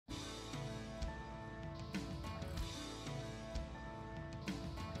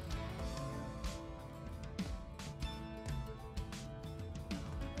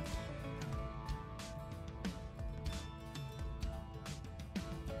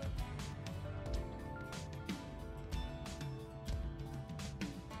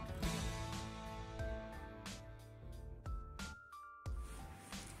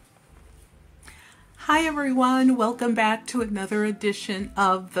Hi everyone, welcome back to another edition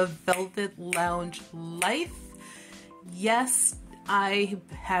of the Velvet Lounge Life. Yes, I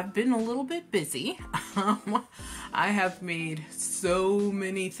have been a little bit busy. I have made so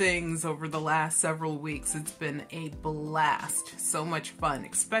many things over the last several weeks. It's been a blast, so much fun,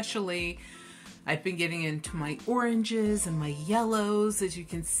 especially I've been getting into my oranges and my yellows. As you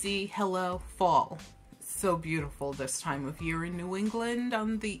can see, hello, fall. So beautiful this time of year in New England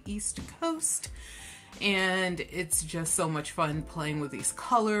on the East Coast. And it's just so much fun playing with these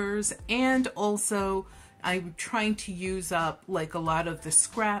colors. And also I'm trying to use up like a lot of the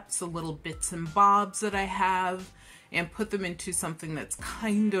scraps, the little bits and bobs that I have, and put them into something that's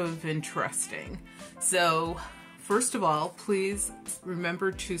kind of interesting. So first of all, please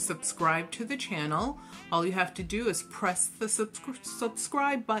remember to subscribe to the channel. All you have to do is press the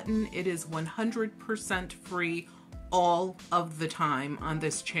subscribe button. It is 100% free all of the time on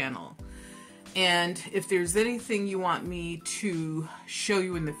this channel. And if there's anything you want me to show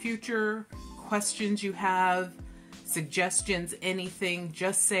you in the future, questions you have, suggestions, anything,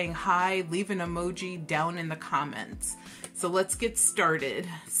 just saying hi, leave an emoji down in the comments. So let's get started.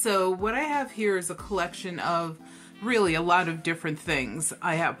 So what I have here is a collection of really a lot of different things.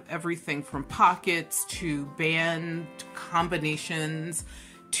 I have everything from pockets to band combinations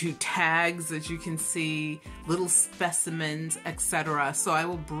to tags, as you can see, little specimens, etc. So I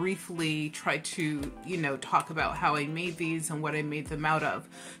will briefly try to, talk about how I made these and what I made them out of.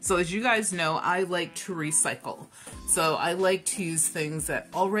 So as you guys know, I like to recycle. So I like to use things that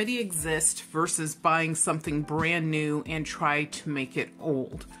already exist versus buying something brand new and try to make it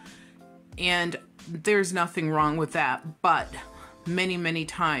old. And there's nothing wrong with that, but many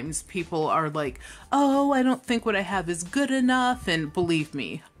times people are like, oh, I don't think what I have is good enough. And believe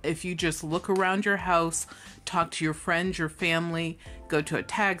me, if you just look around your house, talk to your friends, your family, go to a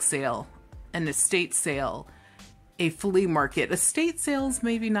tag sale, an estate sale, a flea market. Estate sales,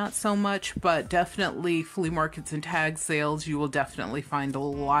 maybe not so much, but definitely flea markets and tag sales, you will definitely find a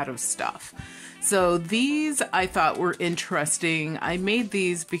lot of stuff. So these I thought were interesting. I made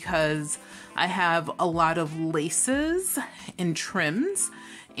these because I have a lot of laces and trims,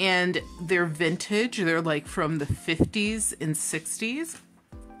 and they're vintage. They're like from the 50s and 60s.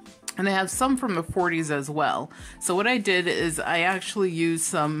 And I have some from the 40s as well. So what I did is I actually used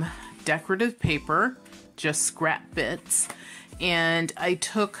some decorative paper, just scrap bits, and I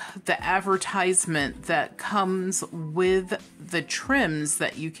took the advertisement that comes with the trims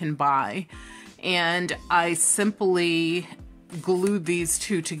that you can buy, and I simply glued these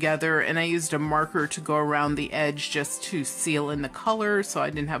two together, and I used a marker to go around the edge just to seal in the color so I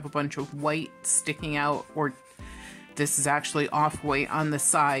didn't have a bunch of white sticking out, or this is actually off-white on the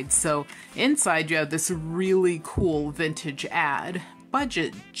side. So inside you have this really cool vintage ad.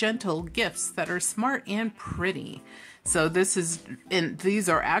 Budget, gentle gifts that are smart and pretty. So this is, and these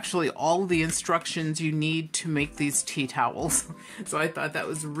are actually all the instructions you need to make these tea towels. So I thought that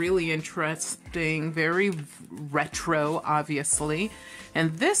was really interesting, very retro, obviously.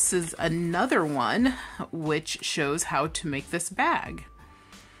 And this is another one which shows how to make this bag.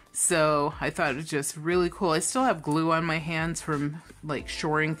 So I thought it was just really cool. I still have glue on my hands from like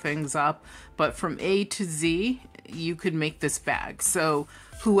shoring things up, but from A to Z, you could make this bag. So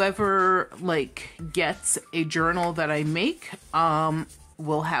whoever gets a journal that I make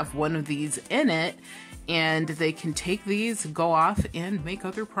will have one of these in it, and they can take these, go off and make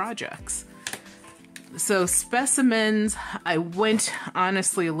other projects. So specimens, I went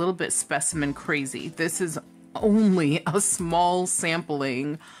honestly a little bit specimen crazy. This is only a small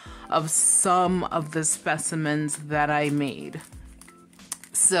sampling of some of the specimens that I made.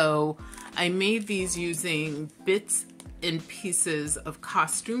 So I made these using bits and pieces of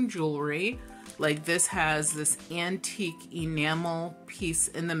costume jewelry. Like this has this antique enamel piece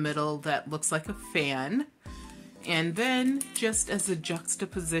in the middle that looks like a fan. And then just as a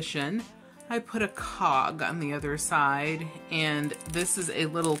juxtaposition, I put a cog on the other side, and this is a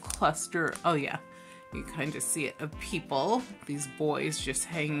little cluster. Oh yeah, you kind of see it, of people, these boys just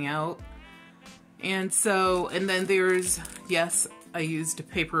hanging out. And so, and then there's, yes, I used a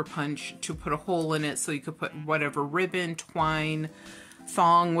paper punch to put a hole in it so you could put whatever ribbon, twine,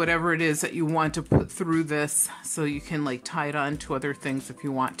 thong, whatever it is that you want to put through this, so you can tie it on to other things if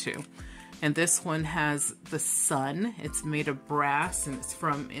you want to. And this one has the sun. It's made of brass, and it's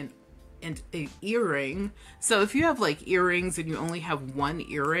from an earring. So if you have earrings and you only have one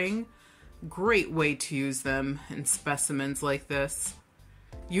earring, great way to use them in specimens like this.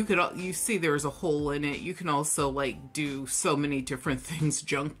 You see there's a hole in it. You can also do so many different things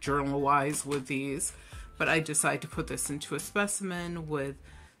junk journal wise with these, but I decided to put this into a specimen with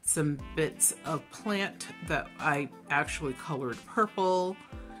some bits of plant that I actually colored purple,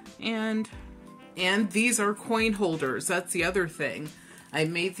 and these are coin holders. That's the other thing. I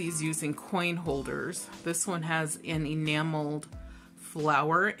made these using coin holders. This one has an enameled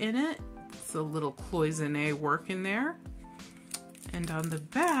flower in it. It's a little cloisonne work in there. And on the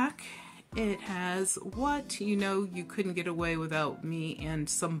back, it has what, you know, you couldn't get away without me and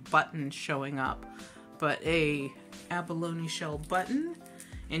some buttons showing up, but a abalone shell button.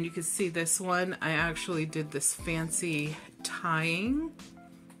 And you can see this one, I actually did this fancy tying,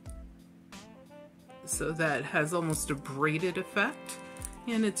 so that has almost a braided effect,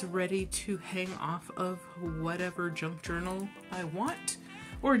 and it's ready to hang off of whatever junk journal I want,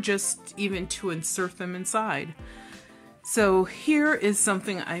 or just even to insert them inside. So here is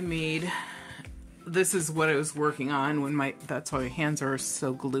something I made. This is what I was working on when that's why my hands are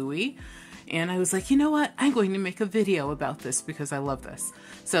so gluey. And I was like, you know what? I'm going to make a video about this because I love this.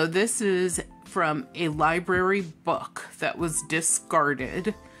 So this is from a library book that was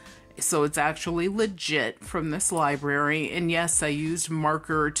discarded. So it's actually legit from this library. And yes, I used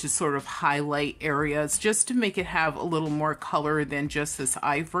marker to sort of highlight areas just to make it have a little more color than just this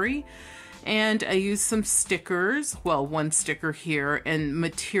ivory. And I used some stickers, well, one sticker here, and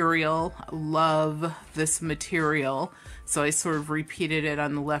material. Love this material. So I sort of repeated it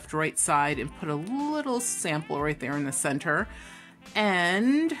on the left, right side and put a little sample right there in the center.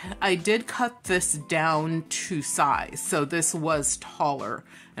 And I did cut this down to size. So this was taller,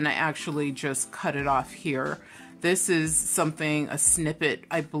 and I actually just cut it off here. This is something, a snippet,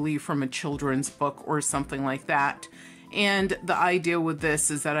 I believe, from a children's book or something like that. And the idea with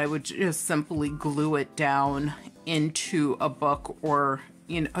this is that I would just simply glue it down into a book or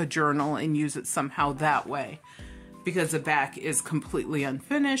in a journal and use it somehow that way, because the back is completely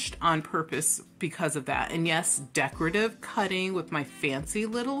unfinished on purpose because of that. And yes, decorative cutting with my fancy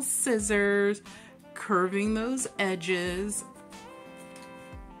little scissors, curving those edges.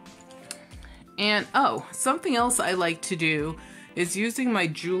 And oh, something else I like to do is using my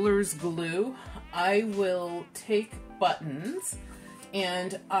jeweler's glue. I will take buttons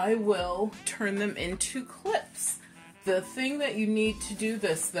and I will turn them into clips. The thing that you need to do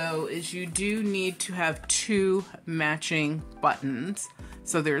this though is you do need to have two matching buttons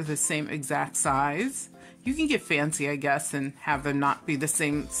so they're the same exact size. You can get fancy, I guess, and have them not be the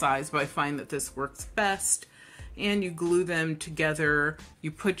same size, but I find that this works best. And you glue them together. You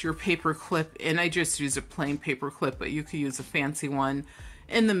put your paper clip, and I just use a plain paper clip, but you could use a fancy one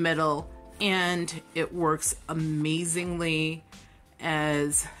in the middle, and it works amazingly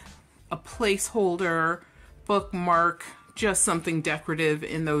as a placeholder, bookmark, just something decorative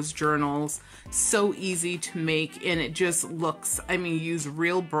in those journals. So easy to make, and it just looks, I mean, you use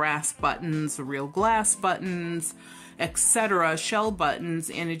real brass buttons, real glass buttons, etc., shell buttons,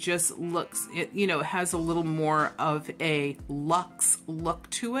 and it just looks, you know, it has a little more of a luxe look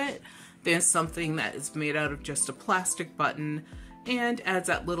to it than something that is made out of just a plastic button and adds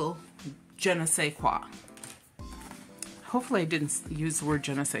that little je ne sais quoi. Hopefully I didn't use the word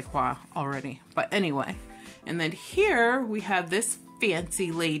je ne sais quoi already, but anyway. And then here we have this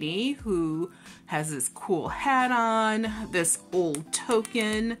fancy lady who has this cool hat on, this old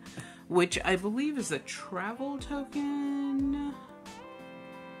token, which I believe is a travel token.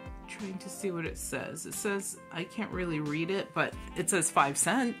 Trying to see what it says. It says, I can't really read it, but it says 5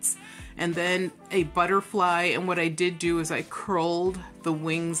 cents. And then a butterfly, and what I did do is I curled the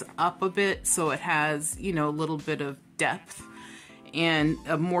wings up a bit so it has, you know, a little bit of depth and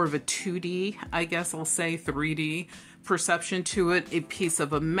more of a 2D, I guess I'll say 3D perception to it, a piece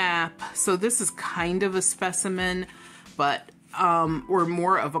of a map. So this is kind of a specimen, but or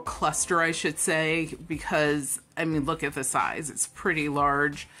more of a cluster, I should say, because I mean, look at the size, it's pretty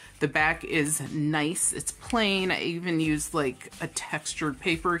large. The back is nice, it's plain. I even used like a textured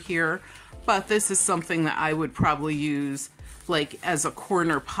paper here, but this is something that I would probably use like as a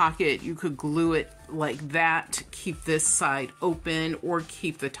corner pocket. You could glue it like that, keep this side open or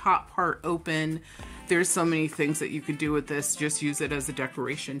keep the top part open. There's so many things that you could do with this. Just use it as a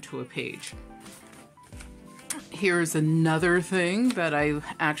decoration to a page. Here's another thing that I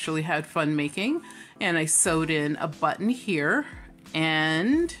actually had fun making, and I sewed in a button here,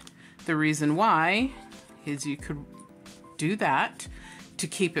 and the reason why is you could do that to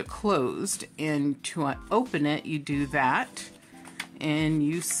keep it closed, and to open it you do that, and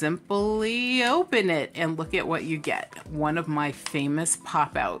you simply open it and look at what you get. One of my famous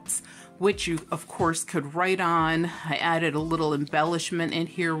pop-outs, which you of course could write on. I added a little embellishment in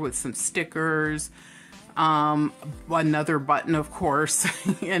here with some stickers, another button of course,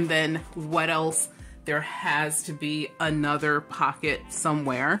 and then what else there has to be another pocket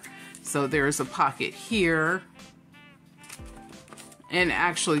somewhere. So there's a pocket here, and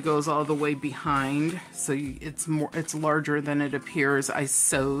actually goes all the way behind, so it's larger than it appears. I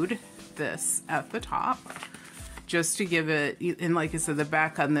sewed this at the top just to give it, and like I said, the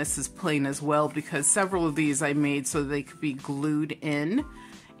back on this is plain as well, because several of these I made so they could be glued in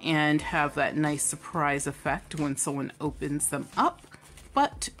and have that nice surprise effect when someone opens them up.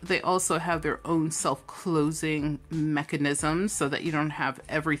 But they also have their own self-closing mechanisms so that you don't have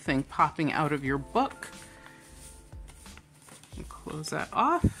everything popping out of your book. And close that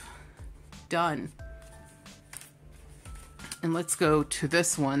off. Done. And let's go to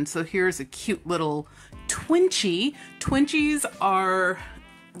this one. So here's a cute little Twinchie. Twinchies are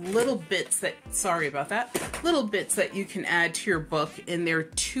little bits that, sorry about that, little bits that you can add to your book, and they're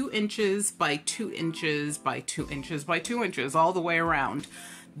 2 inches by 2 inches by 2 inches by 2 inches all the way around.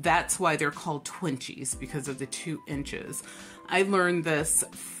 That's why they're called Twinchies, because of the 2 inches. I learned this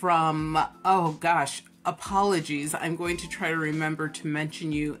from, oh gosh, apologies. I'm going to try to remember to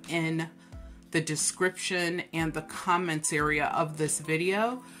mention you in the description and the comments area of this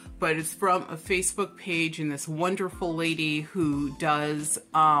video, but it's from a Facebook page, and this wonderful lady who does,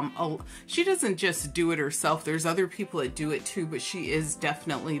 she doesn't just do it herself, there's other people that do it too, but she is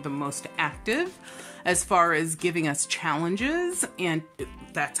definitely the most active as far as giving us challenges, and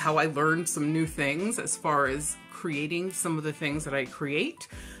that's how I learned some new things as far as creating some of the things that I create.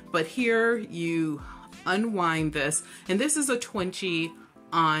 But here you unwind this, and this is a Twinchie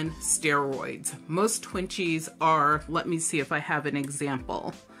on steroids. Most Twinchies are, let me see if I have an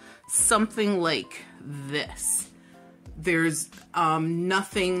example, something like this. There's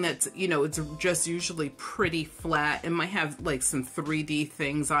nothing that's, you know, it's just usually pretty flat. It might have like some 3D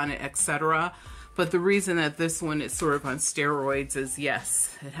things on it, etc. But the reason that this one is sort of on steroids is,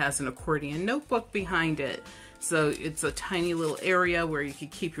 yes, it has an accordion notebook behind it. So it's a tiny little area where you can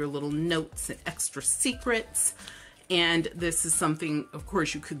keep your little notes and extra secrets. And this is something, of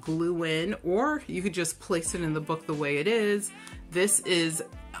course, you could glue in, or you could just place it in the book the way it is. This is,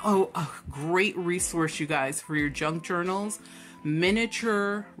 oh, a great resource, you guys, for your junk journals.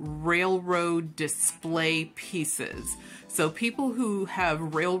 Miniature railroad display pieces. So people who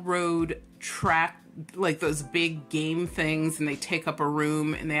have railroad track, like those big game things, and they take up a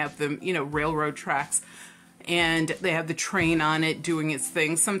room and they have them, you know, railroad tracks, and they have the train on it doing its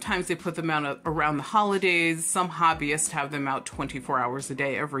thing. Sometimes they put them out around the holidays. Some hobbyists have them out 24 hours a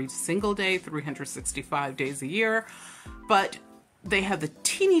day, every single day, 365 days a year. But they have the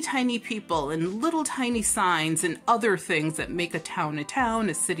teeny tiny people and little tiny signs and other things that make a town,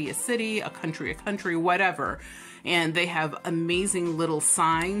 a city, a country, whatever. And they have amazing little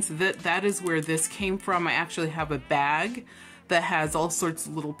signs. That is where this came from. I actually have a bag that has all sorts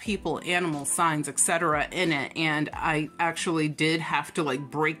of little people, animal signs, etc. in it, and I actually did have to like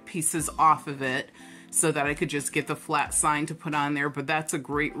break pieces off of it so that I could just get the flat sign to put on there. But that's a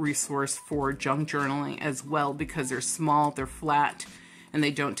great resource for junk journaling as well, because they're small, they're flat, and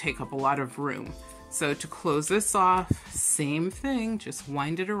they don't take up a lot of room. So to close this off, same thing, just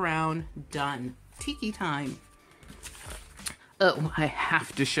wind it around, done. Tiki time. Oh, I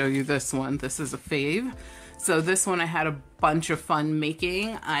have to show you this one. This is a fave. So this one I had a bunch of fun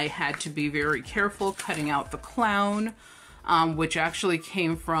making. I had to be very careful cutting out the clown, which actually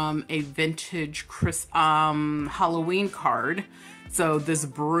came from a vintage Halloween card. So this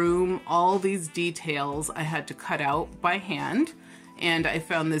broom, all these details I had to cut out by hand. And I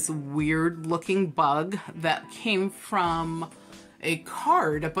found this weird looking bug that came from a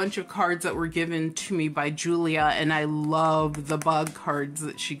card, a bunch of cards that were given to me by Julia, and I love the bug cards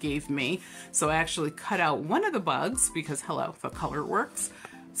that she gave me. So I actually cut out one of the bugs because, hello, the color works.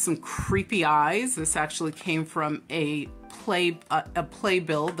 Some creepy eyes. This actually came from a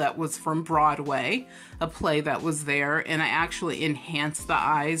playbill that was from Broadway, a play that was there, and I actually enhanced the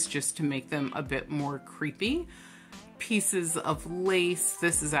eyes just to make them a bit more creepy. Pieces of lace.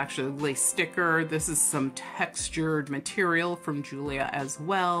 This is actually a lace sticker. This is some textured material from Julia as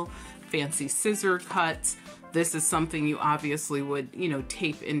well. Fancy scissor cuts. This is something you obviously would, you know,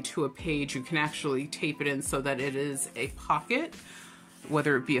 tape into a page. You can actually tape it in so that it is a pocket,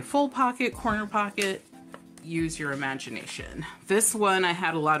 whether it be a full pocket, corner pocket. Use your imagination. This one I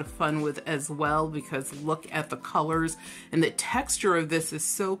had a lot of fun with as well, because look at the colors, and the texture of this is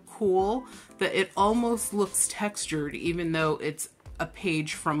so cool that it almost looks textured even though it's a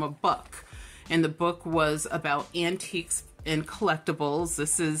page from a book. And the book was about antiques and collectibles.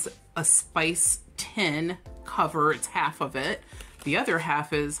 This is a spice tin cover. It's half of it. The other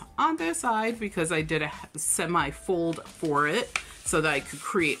half is on this side because I did a semi-fold for it so that I could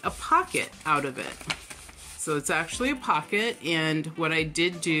create a pocket out of it. So it's actually a pocket, and what I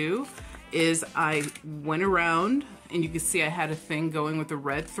did do is I went around, and you can see I had a thing going with the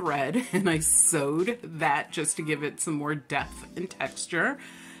red thread, and I sewed that just to give it some more depth and texture.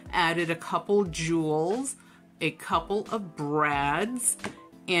 Added a couple jewels, a couple of brads,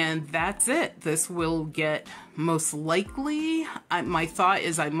 and that's it. This will get, most likely, my thought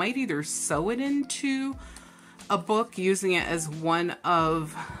is I might either sew it into a book using it as one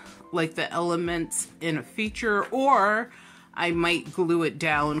of like the elements in a feature, or I might glue it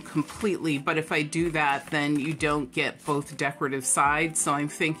down completely. But if I do that, then you don't get both decorative sides. So I'm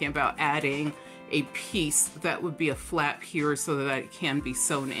thinking about adding a piece that would be a flap here so that it can be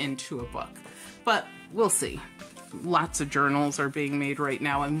sewn into a book. But we'll see. Lots of journals are being made right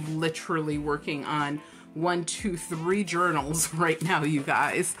now. I'm literally working on 1, 2, 3 journals right now, you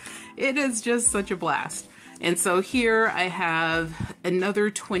guys. It is just such a blast. And so here I have another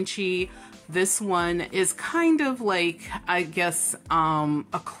Twinchie. This one is kind of like, I guess,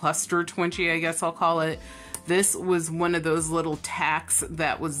 a cluster Twinchie, I guess I'll call it. This was one of those little tacks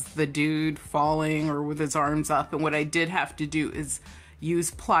that was the dude falling or with his arms up. And what I did have to do is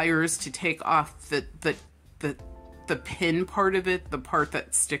use pliers to take off the pin part of it, the part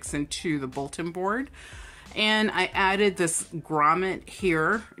that sticks into the bulletin board. And I added this grommet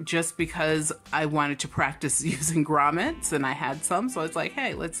here just because I wanted to practice using grommets, and I had some, so I was like,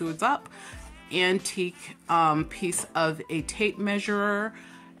 hey, let's see what's up. Antique piece of a tape measure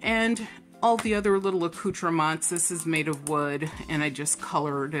and all the other little accoutrements. This is made of wood, and I just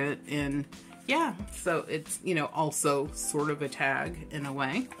colored it in. Yeah, so it's, you know, also sort of a tag in a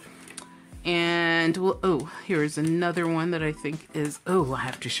way. And, well, oh, here's another one that I think is, oh, I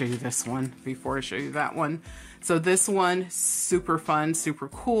have to show you this one before I show you that one. So this one, super fun, super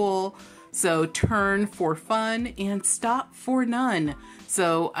cool. So turn for fun and stop for none.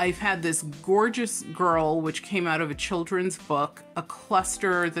 So I've had this gorgeous girl, which came out of a children's book, a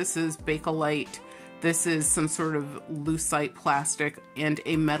cluster. This is Bakelite. This is some sort of lucite plastic and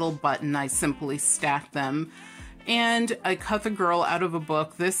a metal button. I simply stacked them. And I cut the girl out of a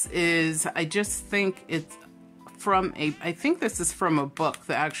book. This is, I just think it's from a, I think this is from a book,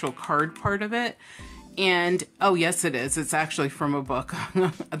 the actual card part of it. And, oh yes it is, it's actually from a book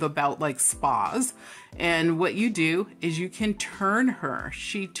about like spas. And what you do is you can turn her.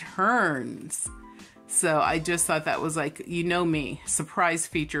 She turns. So I just thought that was like, you know me, surprise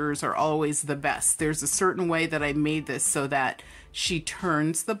features are always the best. There's a certain way that I made this so that she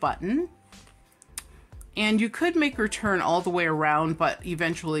turns the button. And you could make her turn all the way around, but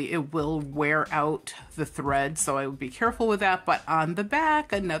eventually it will wear out the thread, so I would be careful with that. But on the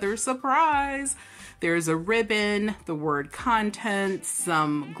back, another surprise. There's a ribbon, the word contents,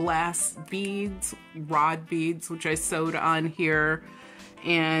 some glass beads, rod beads, which I sewed on here.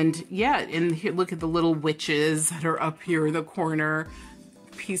 And yeah, and here, look at the little witches that are up here in the corner.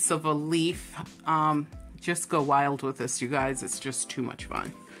 Piece of a leaf. Just go wild with this, you guys. It's just too much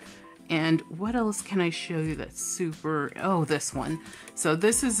fun. And what else can I show you that's super, oh, this one. So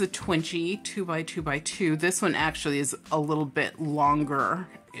this is a Twinchie 2x2x2. This one actually is a little bit longer,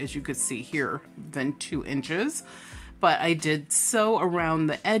 as you could see here, than 2 inches. But I did sew around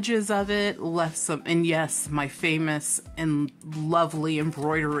the edges of it, left some, and yes, my famous and lovely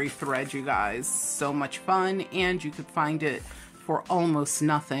embroidery thread, you guys. So much fun, and you could find it for almost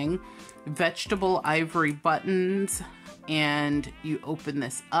nothing. Vegetable ivory buttons. And you open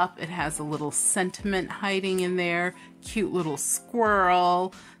this up, it has a little sentiment hiding in there, cute little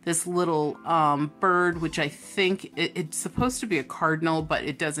squirrel, this little bird, which I think it's supposed to be a cardinal, but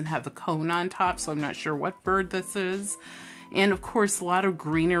it doesn't have the cone on top, so I'm not sure what bird this is. And of course, a lot of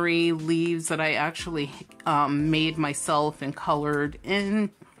greenery leaves that I actually made myself and colored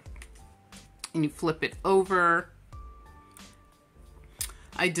in. And you flip it over.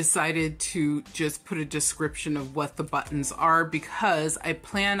 I decided to just put a description of what the buttons are because I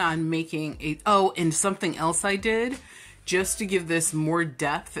plan on making a, oh, and something else I did just to give this more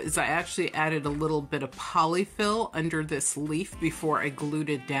depth is I actually added a little bit of polyfill under this leaf before I glued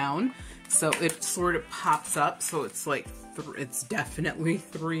it down. So it sort of pops up, so it's like, it's definitely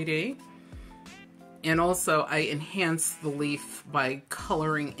 3D. And also I enhanced the leaf by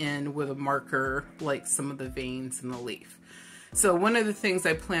coloring in with a marker like some of the veins in the leaf. So one of the things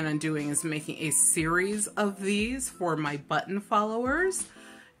I plan on doing is making a series of these for my button followers.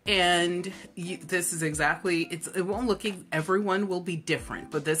 And this is exactly, it won't look, everyone will be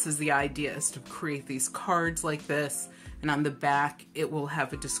different, but this is the idea, is to create these cards like this. And on the back, it will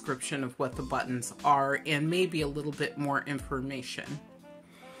have a description of what the buttons are and maybe a little bit more information.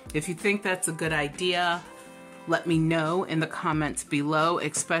 If you think that's a good idea, let me know in the comments below,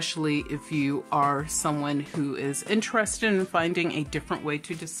 especially if you are someone who is interested in finding a different way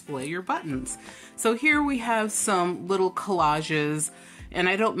to display your buttons. So here we have some little collages, and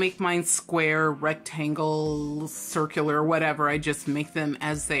I don't make mine square, rectangle, circular, whatever. I just make them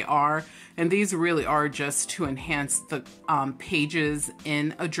as they are. And these really are just to enhance the pages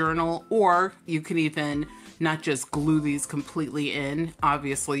in a journal, or you can even not just glue these completely in.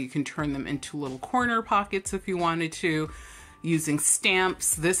 Obviously, you can turn them into little corner pockets if you wanted to, using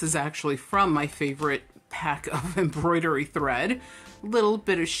stamps. This is actually from my favorite pack of embroidery thread. Little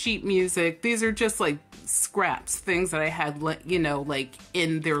bit of sheet music. These are just like scraps, things that I had, you know, like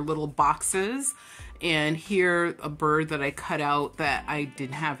in their little boxes. And here, a bird that I cut out that I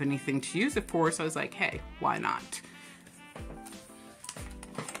didn't have anything to use it for, so I was like, hey, why not?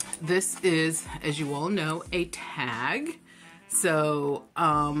 This is, as you all know, a tag. So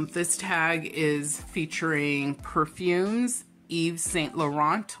this tag is featuring perfumes. Yves Saint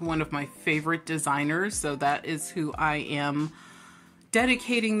Laurent, one of my favorite designers. So that is who I am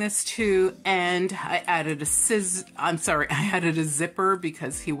dedicating this to. And I added I added a zipper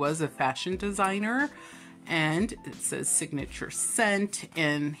because he was a fashion designer. And it says signature scent.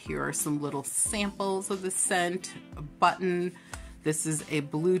 And here are some little samples of the scent, a button. This is a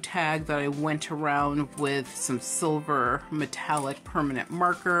blue tag that I went around with some silver metallic permanent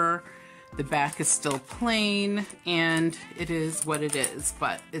marker. The back is still plain, and it is what it is,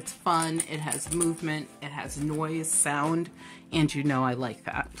 but it's fun. It has movement, it has noise, sound, and you know I like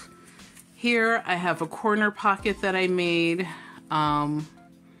that. Here I have a corner pocket that I made, and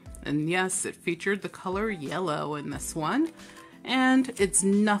yes, it featured the color yellow in this one. And it's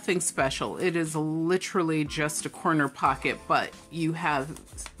nothing special. It is literally just a corner pocket, but you have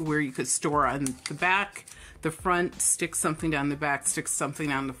where you could store on the back, the front, stick something down the back, stick something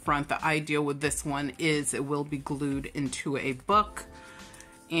down the front. The idea with this one is it will be glued into a book.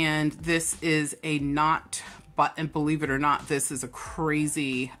 And this is a knot button. Believe it or not, this is a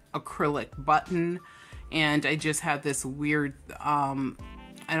crazy acrylic button. And I just had this weird,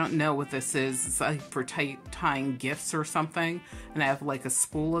 I don't know what this is. It's like for tying gifts or something. And I have like a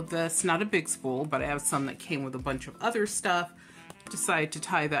spool of this. Not a big spool, but I have some that came with a bunch of other stuff. Decided to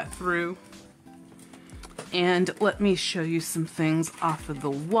tie that through. And let me show you some things off of the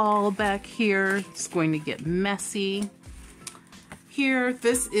wall back here. It's going to get messy. Here,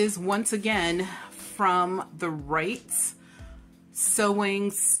 this is once again from the Wrights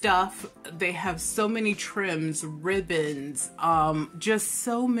sewing stuff. They have so many trims, ribbons, just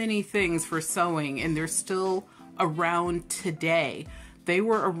so many things for sewing, and they're still around today. They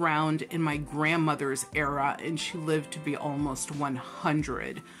were around in my grandmother's era, and she lived to be almost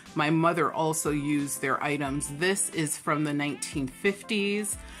 100. My mother also used their items. This is from the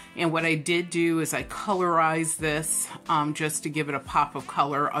 1950s, and what I did do is I colorized this just to give it a pop of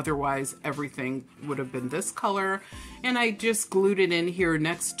color. Otherwise, everything would have been this color. And I just glued it in here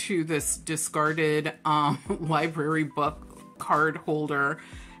next to this discarded library book card holder.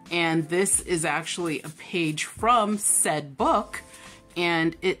 And this is actually a page from said book.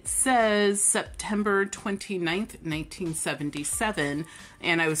 And it says September 29th, 1977.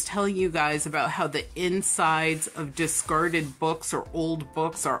 And I was telling you guys about how the insides of discarded books or old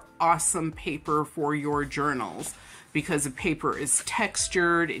books are awesome paper for your journals, because the paper is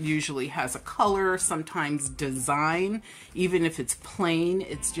textured. It usually has a color, sometimes design. Even if it's plain,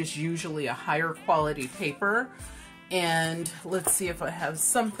 it's just usually a higher quality paper. And let's see if I have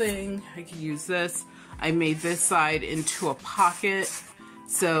something. I could use this. I made this side into a pocket.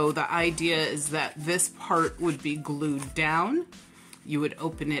 So the idea is that this part would be glued down. You would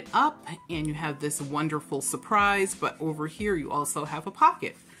open it up and you have this wonderful surprise, but over here you also have a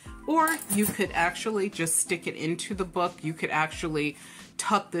pocket. Or you could actually just stick it into the book. You could actually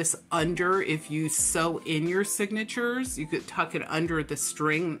tuck this under if you sew in your signatures. You could tuck it under the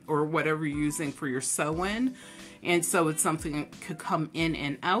string or whatever you're using for your sew-in. And so it's something that could come in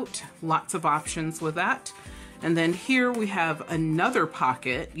and out. Lots of options with that. And then here we have another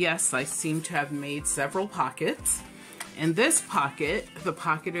pocket. Yes, I seem to have made several pockets. And this pocket, the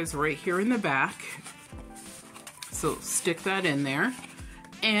pocket is right here in the back. So stick that in there.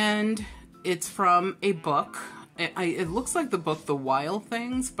 And it's from a book. It looks like the book The Wild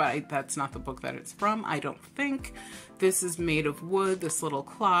Things, but that's not the book that it's from, I don't think. This is made of wood, this little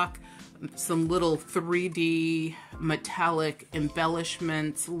clock. Some little 3D metallic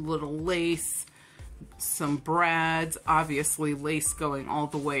embellishments, little lace, some brads, obviously lace going all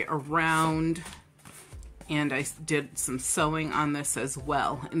the way around. And I did some sewing on this as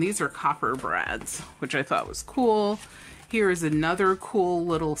well. And these are copper brads, which I thought was cool. Here is another cool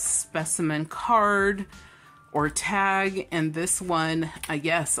little specimen card. or tag. And this one,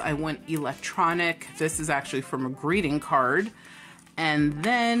 yes, I went electronic. This is actually from a greeting card. And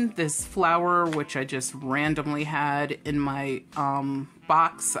then this flower, which I just randomly had in my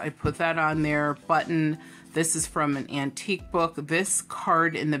box, I put that on there. Button, this is from an antique book. This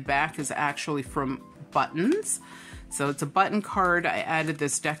card in the back is actually from Buttons. So it's a button card. I added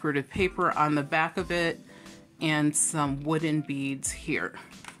this decorative paper on the back of it and some wooden beads here.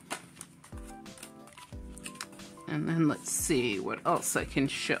 And then let's see what else I can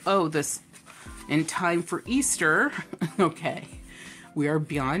show. Oh, this in time for Easter. Okay, we are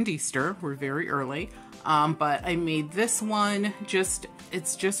beyond Easter. We're very early. But I made this one.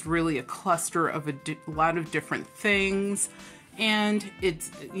 It's just really a cluster of a lot of different things. And it's,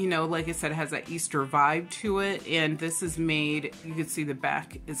 you know, like I said, it has that Easter vibe to it. And this is made, you can see the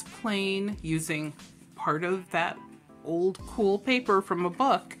back is plain using part of that old cool paper from a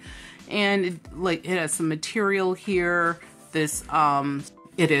book. And it has some material here. This,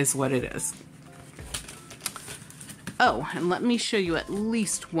 it is what it is. Oh, and let me show you at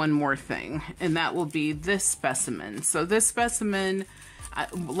least one more thing, and that will be this specimen. So this specimen,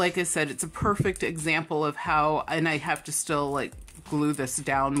 like I said, it's a perfect example of how, and I have to still like glue this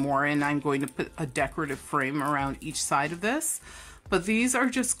down more, and I'm going to put a decorative frame around each side of this. But these are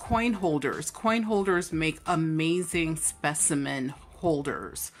just coin holders. Coin holders make amazing specimen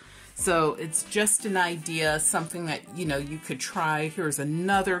holders. So it's just an idea, something that, you know, you could try. Here's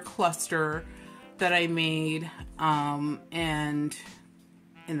another cluster that I made, and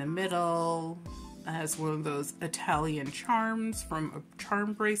in the middle it has one of those Italian charms from a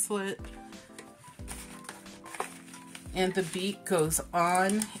charm bracelet, and the beat goes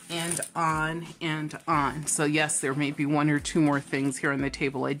on and on and on. So yes, there may be one or two more things here on the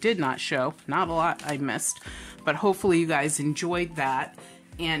table I did not show. Not a lot I missed, but hopefully you guys enjoyed that.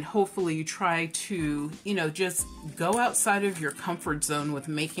 And hopefully you try to, you know, just go outside of your comfort zone with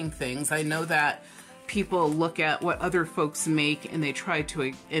making things. I know that people look at what other folks make and they try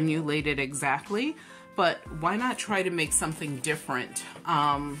to emulate it exactly, but why not try to make something different?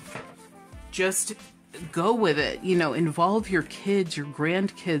 Just go with it, you know, involve your kids, your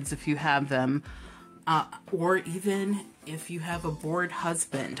grandkids if you have them, or even if you have a bored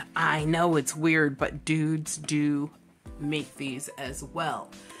husband. I know it's weird, but dudes do make these as well.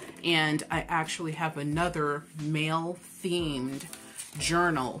 And I actually have another male themed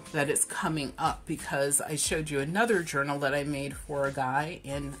journal that is coming up, because I showed you another journal that I made for a guy,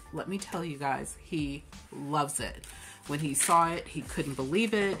 and let me tell you guys, he loves it. When he saw it, he couldn't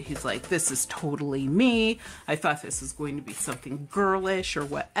believe it. He's like, this is totally me. I thought this was going to be something girlish or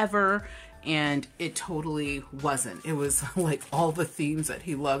whatever, and it totally wasn't. It was like all the themes that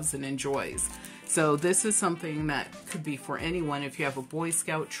he loves and enjoys. So this is something that could be for anyone. If you have a Boy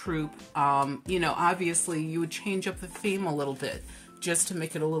Scout troop, you know, obviously you would change up the theme a little bit just to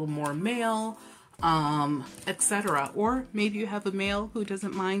make it a little more male, etc. Or maybe you have a male who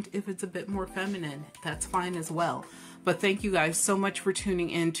doesn't mind if it's a bit more feminine. That's fine as well. But thank you guys so much for tuning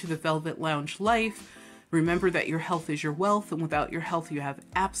in to the Velvet Lounge Life. Remember that your health is your wealth, and without your health you have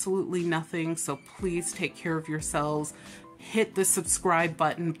absolutely nothing. So please take care of yourselves. Hit the subscribe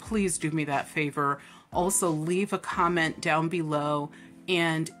button. Please do me that favor. Also leave a comment down below.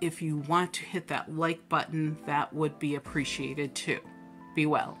 And if you want to hit that like button, that would be appreciated too. Be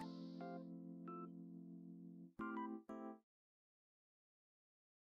well.